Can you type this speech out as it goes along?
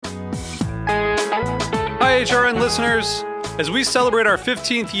HRN listeners. As we celebrate our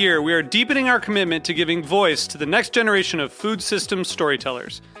 15th year, we are deepening our commitment to giving voice to the next generation of food systems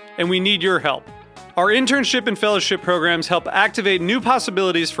storytellers, and we need your help. Our internship and fellowship programs help activate new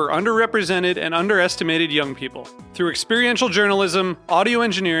possibilities for underrepresented and underestimated young people through experiential journalism, audio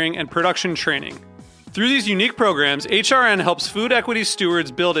engineering, and production training. Through these unique programs, HRN helps food equity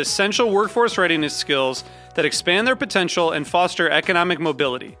stewards build essential workforce readiness skills that expand their potential and foster economic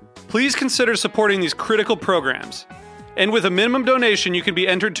mobility. Please consider supporting these critical programs. And with a minimum donation, you can be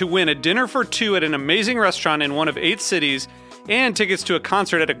entered to win a dinner for two at an amazing restaurant in one of 8 cities and tickets to a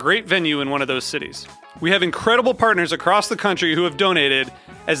concert at a great venue in one of those cities. We have incredible partners across the country who have donated,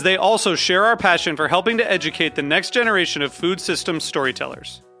 as they also share our passion for helping to educate the next generation of food systems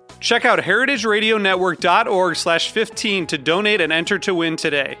storytellers. Check out heritageradionetwork.org/15 to donate and enter to win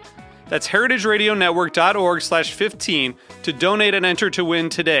today. That's heritageradionetwork.org/15 to donate and enter to win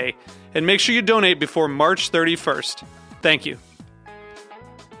today. And make sure you donate before March 31st. Thank you.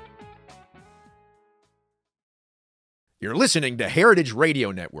 You're listening to Heritage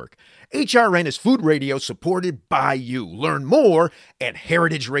Radio Network. HRN is food radio supported by you. Learn more at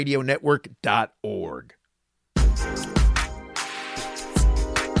heritageradionetwork.org.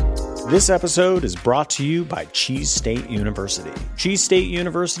 This episode is brought to you by Cheese State University. Cheese State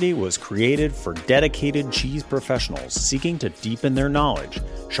University was created for dedicated cheese professionals seeking to deepen their knowledge,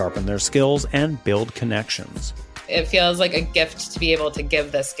 sharpen their skills, and build connections. It feels like a gift to be able to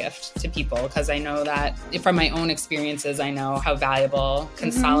give this gift to people, because I know that from my own experiences, I know how valuable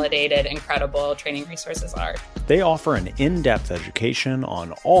consolidated, incredible training resources are. They offer an in-depth education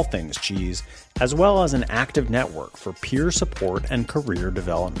on all things cheese, as well as an active network for peer support and career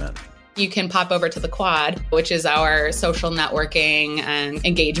development. You can pop over to the Quad, which is our social networking and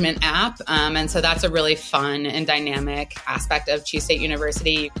engagement app. And so that's a really fun and dynamic aspect of Cheese State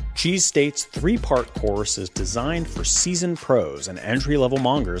University. Cheese State's 3-part course is designed for seasoned pros and entry-level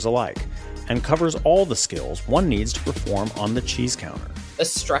mongers alike, and covers all the skills one needs to perform on the cheese counter. The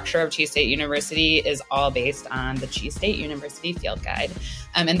structure of Cheese State University is all based on the Cheese State University Field Guide.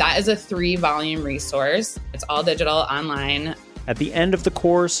 And that is a 3-volume resource. It's all digital, online. At the end of the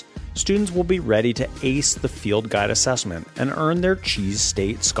course, students will be ready to ace the field guide assessment and earn their Cheese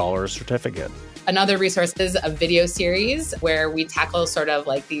State Scholar Certificate. Another resource is a video series where we tackle sort of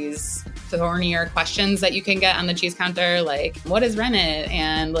like these thornier questions that you can get on the cheese counter, like what is rennet,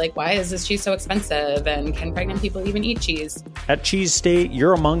 and like why is this cheese so expensive, and can pregnant people even eat cheese? At Cheese State,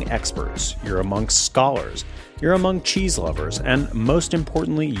 you're among experts, you're amongst scholars, you're among cheese lovers, and most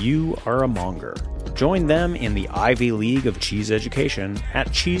importantly, you are a monger. Join them in the Ivy League of cheese education at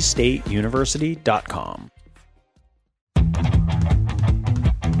cheesestateuniversity.com.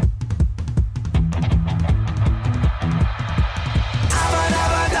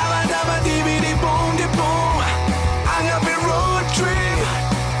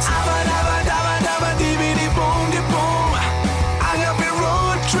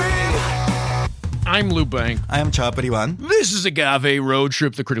 I'm Lou Bank. I am Chapariwan. This is Agave Road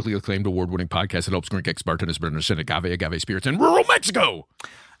Trip, the critically acclaimed award-winning podcast that helps drink ex-bartenders better understand agave spirits in rural Mexico.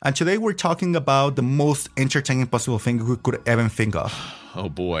 And today we're talking about the most entertaining possible thing we could ever think of. Oh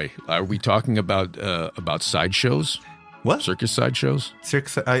boy, are we talking about sideshows? What? Circus sideshows?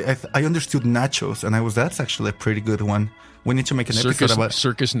 I understood nachos, and that's actually a pretty good one. We need to make an episode about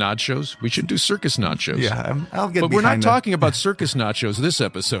circus nachos. We should do circus nachos. Yeah, I'll get. But we're not talking about circus nachos this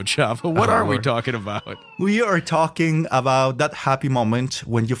episode, Chava. What are we talking about? We are talking about that happy moment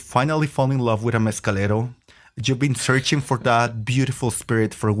when you finally fall in love with a mezcalero. You've been searching for that beautiful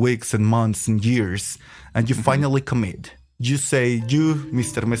spirit for weeks and months and years, and you finally commit. You say, you,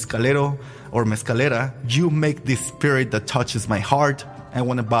 Mr. Mezcalero or Mezcalera, you make this spirit that touches my heart. I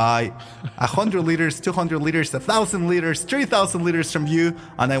want to buy 100 liters, 200 liters, 1,000 liters, 3,000 liters from you,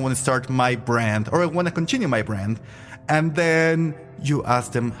 and I want to start my brand, or I want to continue my brand. And then you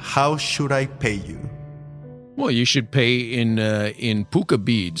ask them, how should I pay you? Well, you should pay in puka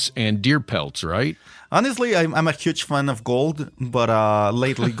beads and deer pelts, right? Honestly, I'm a huge fan of gold, but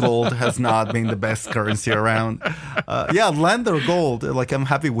lately gold has not been the best currency around. Land or gold, like I'm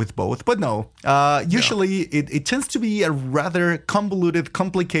happy with both. But no, usually it tends to be a rather convoluted,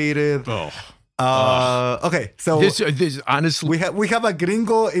 complicated... Okay, so this honestly, we have a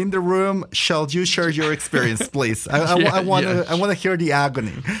gringo in the room. Shall you share your experience, please? I want to hear the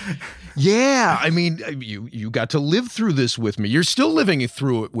agony. Yeah, I mean, you got to live through this with me. You're still living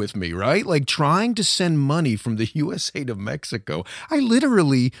through it with me, right? Like trying to send money from the USA to Mexico. So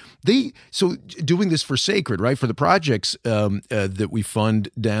doing this for Sacred, right? For the projects that we fund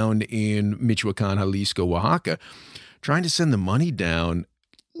down in Michoacan, Jalisco, Oaxaca, trying to send the money down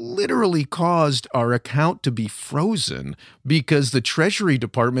literally caused our account to be frozen because the Treasury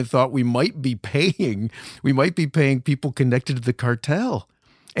Department thought we might be paying people connected to the cartel.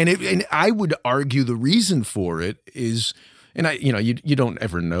 And I would argue the reason for it is, and you don't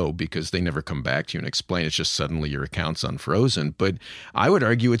ever know because they never come back to you and explain. It's just suddenly your account's unfrozen. But I would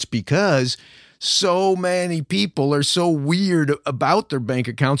argue it's because so many people are so weird about their bank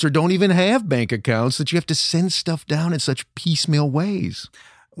accounts or don't even have bank accounts that you have to send stuff down in such piecemeal ways.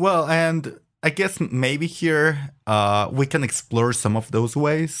 Well, and I guess maybe here we can explore some of those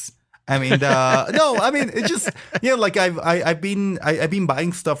ways. I mean, it's just, like I've been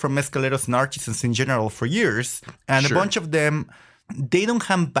buying stuff from mescaleros and artisans in general for years, and Sure. a bunch of them, they don't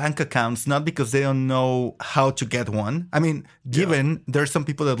have bank accounts, not because they don't know how to get one. I mean, given there's some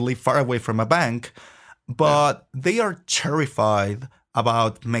people that live far away from a bank, but they are terrified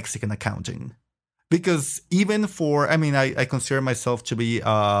about Mexican accounting. Because even I consider myself to be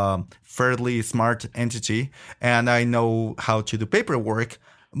a fairly smart entity, and I know how to do paperwork.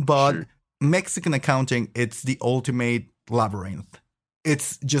 But Sure. Mexican accounting, it's the ultimate labyrinth.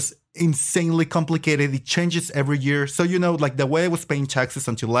 It's just insanely complicated. It changes every year. So, like the way I was paying taxes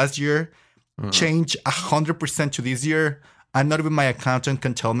until last year changed 100% to this year. And not even my accountant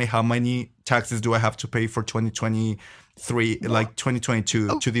can tell me how many taxes do I have to pay for 2023, like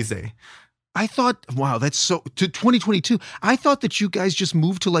 2022 to this day. I thought, wow, that's so to 2022. I thought that you guys just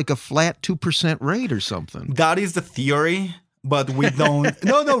moved to like a flat 2% rate or something. That is the theory. But we don't.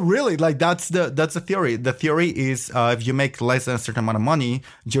 No, really. Like that's the theory. The theory is if you make less than a certain amount of money,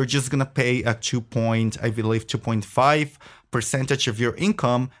 you're just gonna pay a 2.5% of your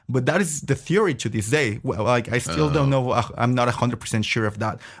income. But that is the theory to this day. Well, like I still don't know. I'm not 100% sure of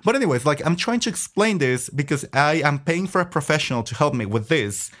that. But anyways, like I'm trying to explain this because I am paying for a professional to help me with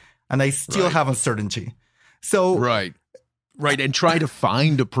this, and I still have uncertainty. So Right, and try to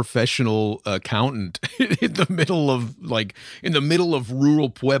find a professional accountant in the middle of rural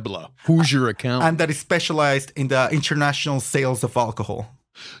Puebla. Who's your accountant? and that is specialized in the international sales of alcohol.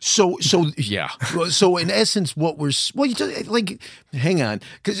 So yeah. So in essence, hang on,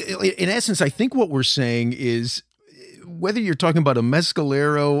 because in essence, I think what we're saying is, whether you're talking about a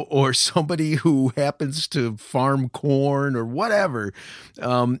mescalero or somebody who happens to farm corn or whatever,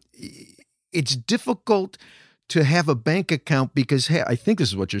 it's difficult to have a bank account because, hey, I think this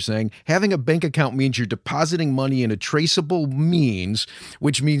is what you're saying. Having a bank account means you're depositing money in a traceable means,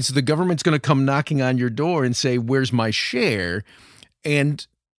 which means the government's going to come knocking on your door and say, "Where's my share?" And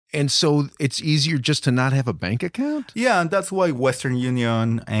so it's easier just to not have a bank account? Yeah, and that's why Western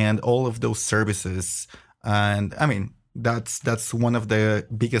Union and all of those services, and I mean, that's one of the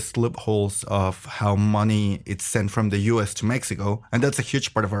biggest loopholes of how money is sent from the U.S. to Mexico, and that's a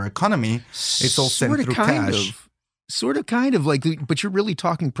huge part of our economy. It's all sent through cash. Kind of like, but you're really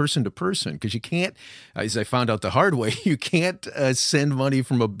talking person to person because you can't, as I found out the hard way, you can't send money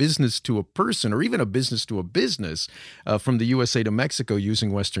from a business to a person or even a business to a business from the USA to Mexico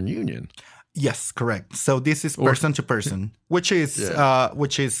using Western Union. Yes, correct. So this is person to person, which is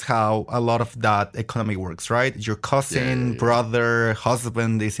how a lot of that economy works, right? Your cousin, brother,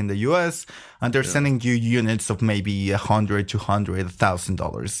 husband is in the U.S. and they're sending you units of maybe $100, $200,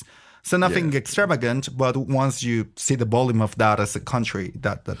 $1,000. So nothing extravagant, but once you see the volume of that as a country,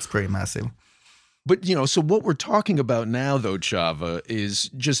 that's pretty massive. But, so what we're talking about now, though, Chava, is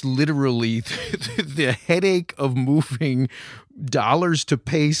just literally the headache of moving dollars to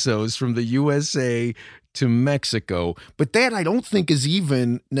pesos from the USA to Mexico. But that I don't think is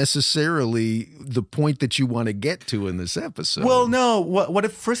even necessarily the point that you want to get to in this episode. Well, no, what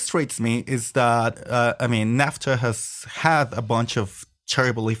it frustrates me is that, NAFTA has had a bunch of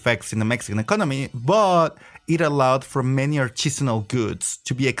terrible effects in the Mexican economy, but it allowed for many artisanal goods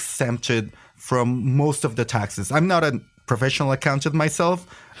to be exempted from most of the taxes. I'm not a professional accountant myself,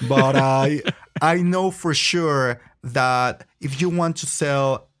 but I know for sure that if you want to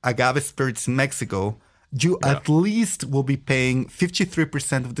sell agave spirits in Mexico, you at least will be paying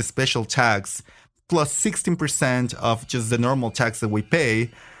 53% of the special tax plus 16% of just the normal tax that we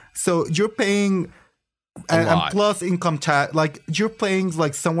pay. So you're paying and plus income tax, like you're paying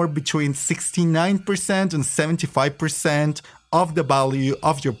like somewhere between 69% and 75% of the value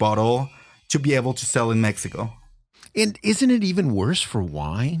of your bottle to be able to sell in Mexico. And isn't it even worse for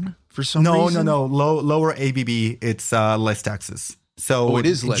wine for some reason? No. Lower ABB, it's less taxes. So it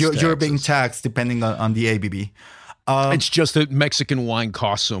is less you're being taxes. taxed depending on the ABB. It's just that Mexican wine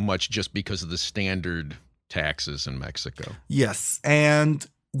costs so much just because of the standard taxes in Mexico. Yes. And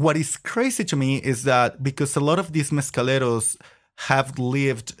what is crazy to me is that because a lot of these mezcaleros have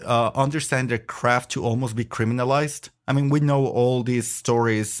lived, understand their craft to almost be criminalized. I mean, we know all these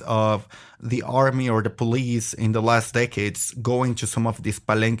stories of the army or the police in the last decades going to some of these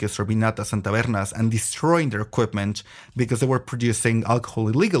palenques or vinatas and tabernas and destroying their equipment because they were producing alcohol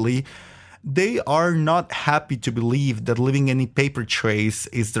illegally. They are not happy to believe that leaving any paper trace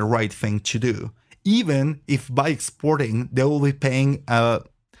is the right thing to do. Even if by exporting, they will be paying, I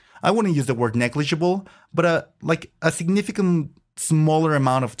wouldn't use the word negligible, but a significant smaller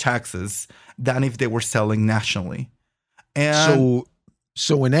amount of taxes than if they were selling nationally. And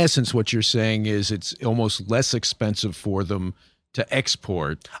so in essence, what you're saying is it's almost less expensive for them to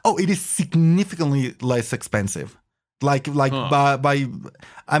export. Oh, it is significantly less expensive. I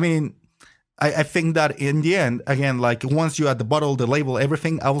mean, I think that in the end, again, like once you add the bottle, the label,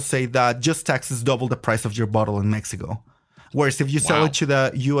 everything, I will say that just taxes double the price of your bottle in Mexico. Whereas if you sell it to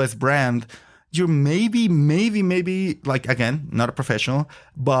the US brand, you're maybe, like, again, not a professional,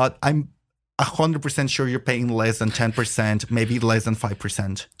 but I'm 100% sure you're paying less than 10%, maybe less than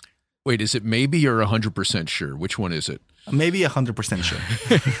 5%. Wait, is it maybe or 100% sure? Which one is it? Maybe 100% sure.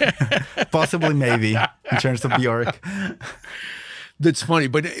 Possibly maybe in terms of Bjork. That's funny,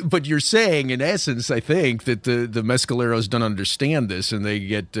 but you're saying, in essence, I think, that the mezcaleros don't understand this and they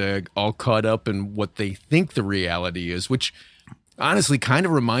get all caught up in what they think the reality is, which honestly kind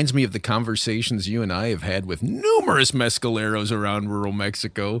of reminds me of the conversations you and I have had with numerous mezcaleros around rural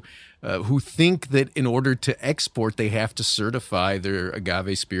Mexico who think that in order to export, they have to certify their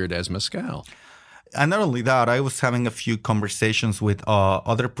agave spirit as mezcal. And not only that, I was having a few conversations with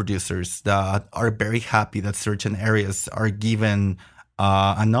other producers that are very happy that certain areas are given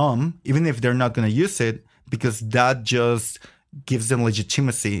a nom, even if they're not going to use it, because that just gives them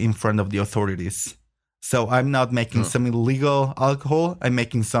legitimacy in front of the authorities. So I'm not making some illegal alcohol. I'm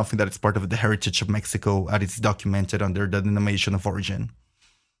making something that is part of the heritage of Mexico and it's documented under the denomination of origin.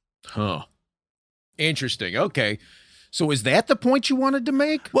 Huh. Interesting. Okay. So is that the point you wanted to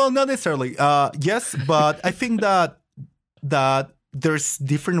make? Well, not necessarily. Yes, but I think that there's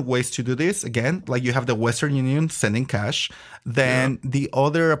different ways to do this. Again, like you have the Western Union sending cash. Then the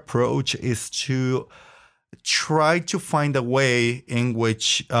other approach is to try to find a way in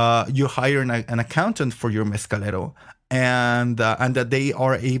which you hire an accountant for your mezcalero and that they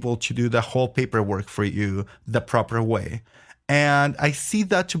are able to do the whole paperwork for you the proper way. And I see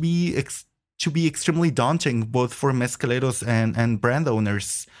that to be extremely daunting, both for mezcaleros and brand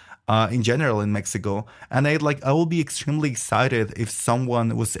owners in general in Mexico. And I will be extremely excited if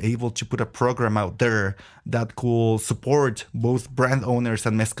someone was able to put a program out there that could support both brand owners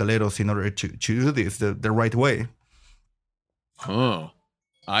and mezcaleros in order to do this the right way. Wow.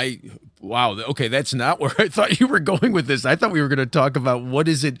 Okay, that's not where I thought you were going with this. I thought we were going to talk about what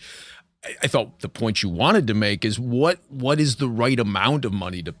is it. I thought the point you wanted to make is what is the right amount of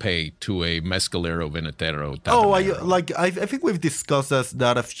money to pay to a mezcalero, vinatero? I think we've discussed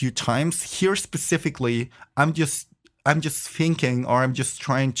that a few times. Here specifically, I'm just thinking, or I'm just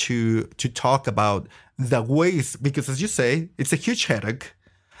trying to talk about the ways, because as you say, it's a huge headache,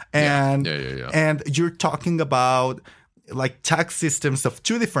 and and you're talking about like tax systems of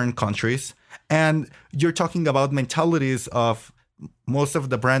two different countries, and you're talking about mentalities of most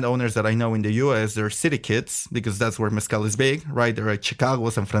of the brand owners that I know in the US, they're city kids because that's where mezcal is big, right? They're like Chicago,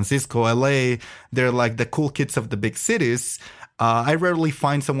 San Francisco, LA. They're like the cool kids of the big cities. I rarely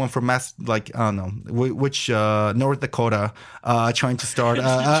find someone from North Dakota trying to start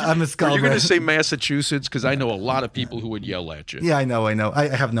a mezcal. You're going to say Massachusetts because I know a lot of people who would yell at you. Yeah, I know. I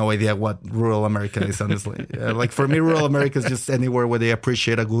have no idea what rural America is, honestly. Like for me, rural America is just anywhere where they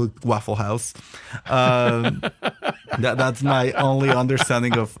appreciate a good Waffle House. That's my only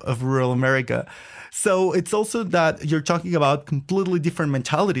understanding of rural America. So it's also that you're talking about completely different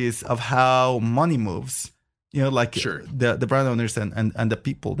mentalities of how money moves. You know, like sure. the brand owners and the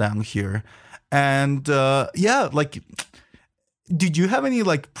people down here. And did you have any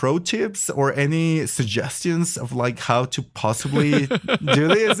like pro tips or any suggestions of like how to possibly do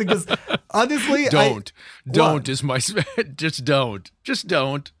this? Because honestly, don't just don't.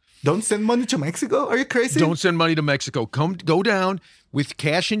 Don't send money to Mexico? Are you crazy? Don't send money to Mexico. Go down with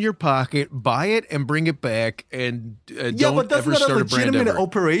cash in your pocket, buy it, and bring it back, and don't ever start a brand ever. But that's not a legitimate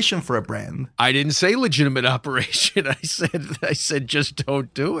operation for a brand. I didn't say legitimate operation. I said just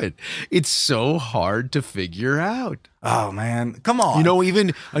don't do it. It's so hard to figure out. Oh man, come on! You know,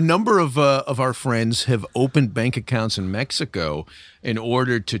 even a number of our friends have opened bank accounts in Mexico in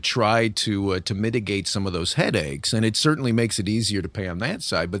order to try to mitigate some of those headaches, and it certainly makes it easier to pay on that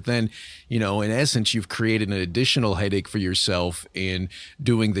side. But then, you know, in essence, you've created an additional headache for yourself in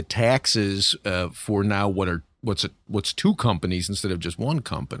doing the taxes for now what are what's two companies instead of just one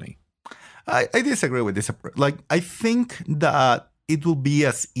company. I disagree with this. Like, I think that it will be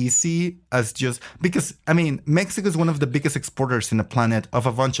as easy as just because, I mean, Mexico is one of the biggest exporters in the planet of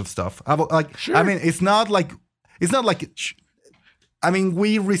a bunch of stuff. Sure. I mean, it's not like, I mean,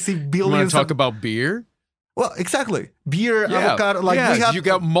 we receive billions. You want to talk about beer? Well, exactly. Beer, avocado. Like, we have, you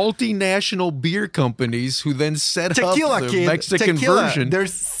got multinational beer companies who then set tequila, up the kid, Mexican tequila. version.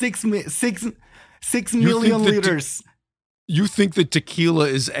 There's 6 million liters. You think that tequila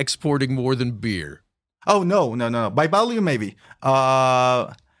is exporting more than beer? Oh, no. By volume, maybe.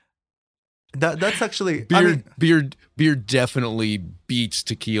 That's actually beer definitely beats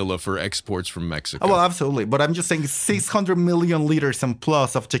tequila for exports from Mexico. Oh, well, absolutely. But I'm just saying 600 million liters and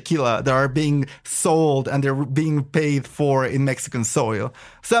plus of tequila that are being sold and they're being paid for in Mexican soil.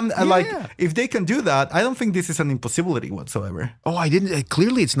 So like, if they can do that, I don't think this is an impossibility whatsoever. Oh,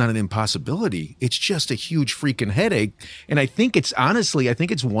 clearly it's not an impossibility. It's just a huge freaking headache. And I think it's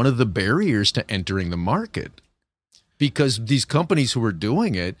one of the barriers to entering the market, because these companies who are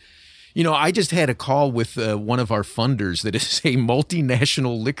doing it, you know, I just had a call with one of our funders that is a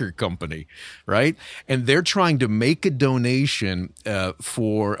multinational liquor company, right? And they're trying to make a donation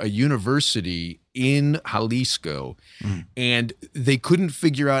for a university in Jalisco, and they couldn't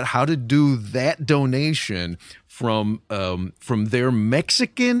figure out how to do that donation from their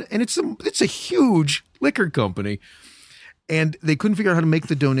Mexican, and it's a huge liquor company. And they couldn't figure out how to make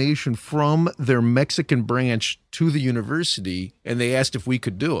the donation from their Mexican branch to the university, and they asked if we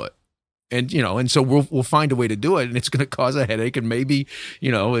could do it. And so we'll find a way to do it, and it's going to cause a headache, and maybe,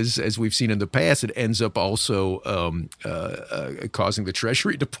 as we've seen in the past, it ends up also causing the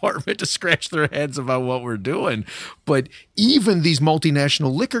Treasury Department to scratch their heads about what we're doing. But even these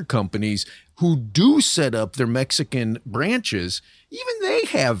multinational liquor companies who do set up their Mexican branches, even they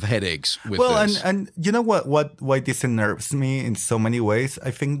have headaches with this. Well, and you know why this unnerves me in so many ways?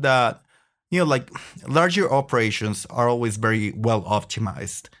 I think that, like, larger operations are always very well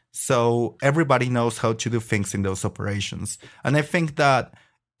optimized. So everybody knows how to do things in those operations. And I think that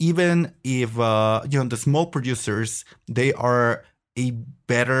even if, the small producers, they are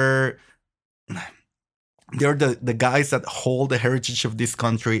they're the guys that hold the heritage of this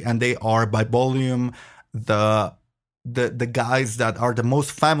country, and they are by volume the guys that are the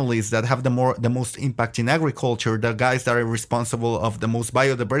most families that have the most impact in agriculture, the guys that are responsible of the most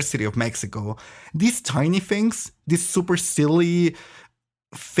biodiversity of Mexico. These tiny things, these super silly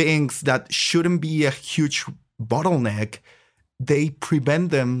things that shouldn't be a huge bottleneck, they prevent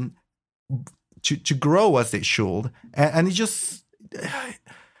them to grow as they should, and it just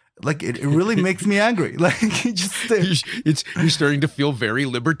like it really makes me angry. Like, it just you're starting to feel very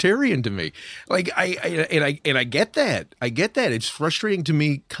libertarian to me. Like I get that. I get that. It's frustrating to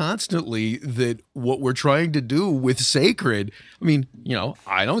me constantly that what we're trying to do with Sacred. I mean,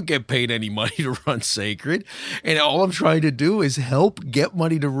 I don't get paid any money to run Sacred, and all I'm trying to do is help get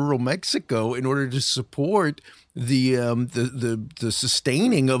money to rural Mexico in order to support the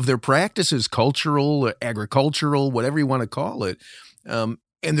sustaining of their practices, cultural or agricultural, whatever you want to call it.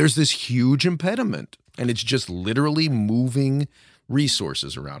 And there's this huge impediment, and it's just literally moving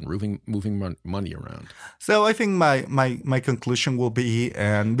resources around, moving money around. So I think my conclusion will be,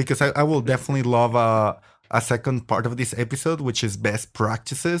 and because I will definitely love a second part of this episode, which is best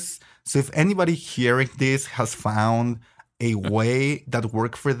practices. So if anybody hearing this has found a way that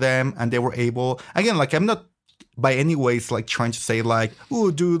worked for them, and they were able, again, like, I'm not by any ways like trying to say like, oh,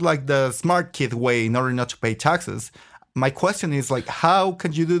 do like the smart kid way in order not to pay taxes. My question is, like, how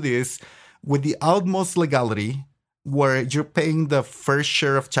can you do this with the utmost legality, where you're paying the first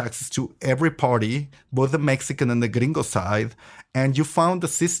share of taxes to every party, both the Mexican and the gringo side, and you found a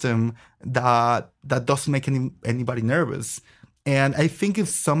system that doesn't make anybody nervous? And I think if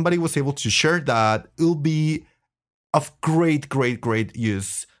somebody was able to share that, it'll be of great, great, great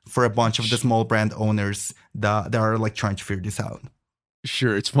use for a bunch of the small brand owners that are like trying to figure this out.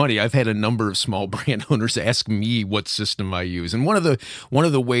 Sure. It's funny. I've had a number of small brand owners ask me what system I use. And one of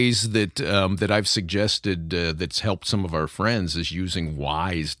the ways that I've suggested that's helped some of our friends is using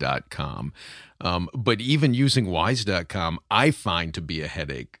wise.com. But even using wise.com, I find to be a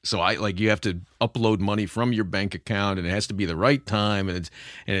headache. So you have to upload money from your bank account, and it has to be the right time, and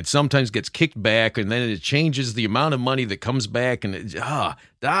it sometimes gets kicked back, and then it changes the amount of money that comes back, and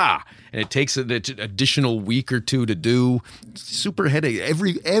and it takes an additional week or two to do. Super headache.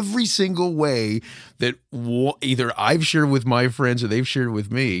 Every single way that either I've shared with my friends or they've shared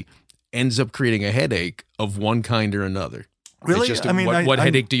with me ends up creating a headache of one kind or another. Really? Just what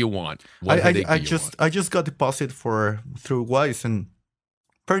headache do you want? I just got deposit through Wise, and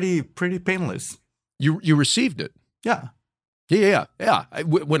pretty painless. You received it. Yeah. Yeah.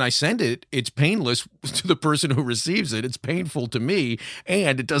 When I send it, it's painless to the person who receives it. It's painful to me,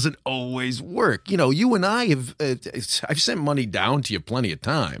 and it doesn't always work. You and I have, I've sent money down to you plenty of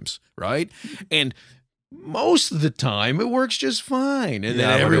times, right? And most of the time, it works just fine. And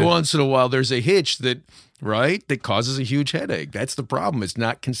then every once in a while, there's a hitch that causes a huge headache. That's the problem. It's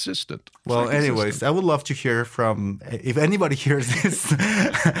not consistent. Well, anyways, I would love to hear from, if anybody hears this,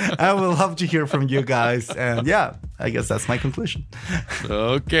 I would love to hear from you guys. And yeah, I guess that's my conclusion.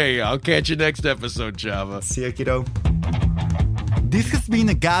 Okay, I'll catch you next episode, Chava. See you, kiddo. This has been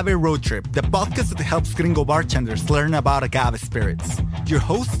Agave Road Trip, the podcast that helps gringo bartenders learn about agave spirits. Your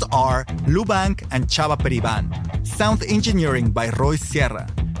hosts are Lou Bank and Chava Periban. Sound engineering by Roy Sierra.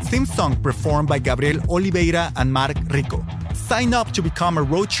 Theme song performed by Gabriel Oliveira and Mark Rico. Sign up to become a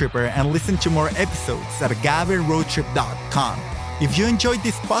road tripper and listen to more episodes at agaveroadtrip.com. If you enjoyed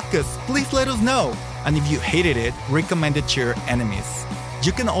this podcast, please let us know. And if you hated it, recommend it to your enemies.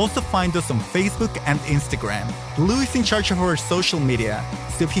 You can also find us on Facebook and Instagram. Lou is in charge of our social media,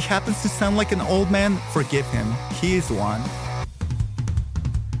 so if he happens to sound like an old man, forgive him. He is one.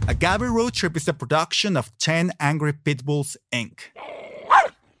 Agave Road Trip is a production of 10 Angry Pitbulls, Inc.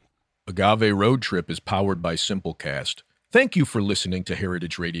 Agave Road Trip is powered by Simplecast. Thank you for listening to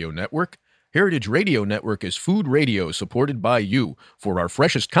Heritage Radio Network. Heritage Radio Network is food radio supported by you. For our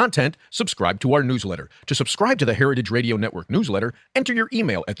freshest content, subscribe to our newsletter. To subscribe to the Heritage Radio Network newsletter, enter your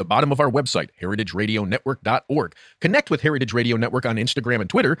email at the bottom of our website, heritageradionetwork.org. Connect with Heritage Radio Network on Instagram and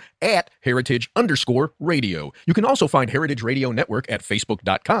Twitter at heritage_radio. You can also find Heritage Radio Network at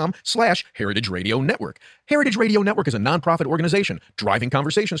facebook.com/Heritage Radio Network. Heritage Radio Network is a nonprofit organization driving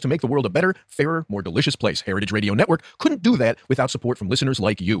conversations to make the world a better, fairer, more delicious place. Heritage Radio Network couldn't do that without support from listeners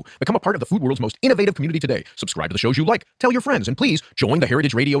like you. Become a part of the food world's most innovative community today. Subscribe to the shows you like, tell your friends, and please join the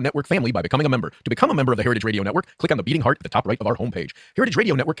Heritage Radio Network family by becoming a member. To become a member of the Heritage Radio Network, click on the beating heart at the top right of our homepage. Heritage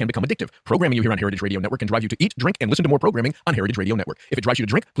Radio Network can become addictive. Programming you hear on Heritage Radio Network can drive you to eat, drink, and listen to more programming on Heritage Radio Network. If it drives you to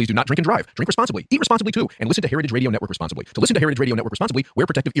drink, please do not drink and drive. Drink responsibly, eat responsibly too, and listen to Heritage Radio Network responsibly. To listen to Heritage Radio Network responsibly, wear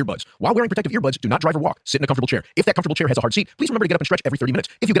protective earbuds. While wearing protective earbuds, do not drive or walk. Sit in a comfortable chair. If that comfortable chair has a hard seat, please remember to get up and stretch every 30 minutes.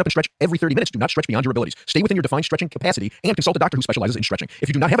 If you get up and stretch every 30 minutes, do not stretch beyond your abilities. Stay within your defined stretching capacity and consult a doctor who specializes in stretching. If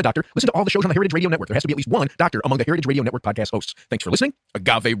you do not have a doctor, listen to all the shows on the Heritage Radio Network. There has to be at least one doctor among the Heritage Radio Network podcast hosts. Thanks for listening.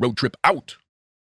 Agave Road Trip out.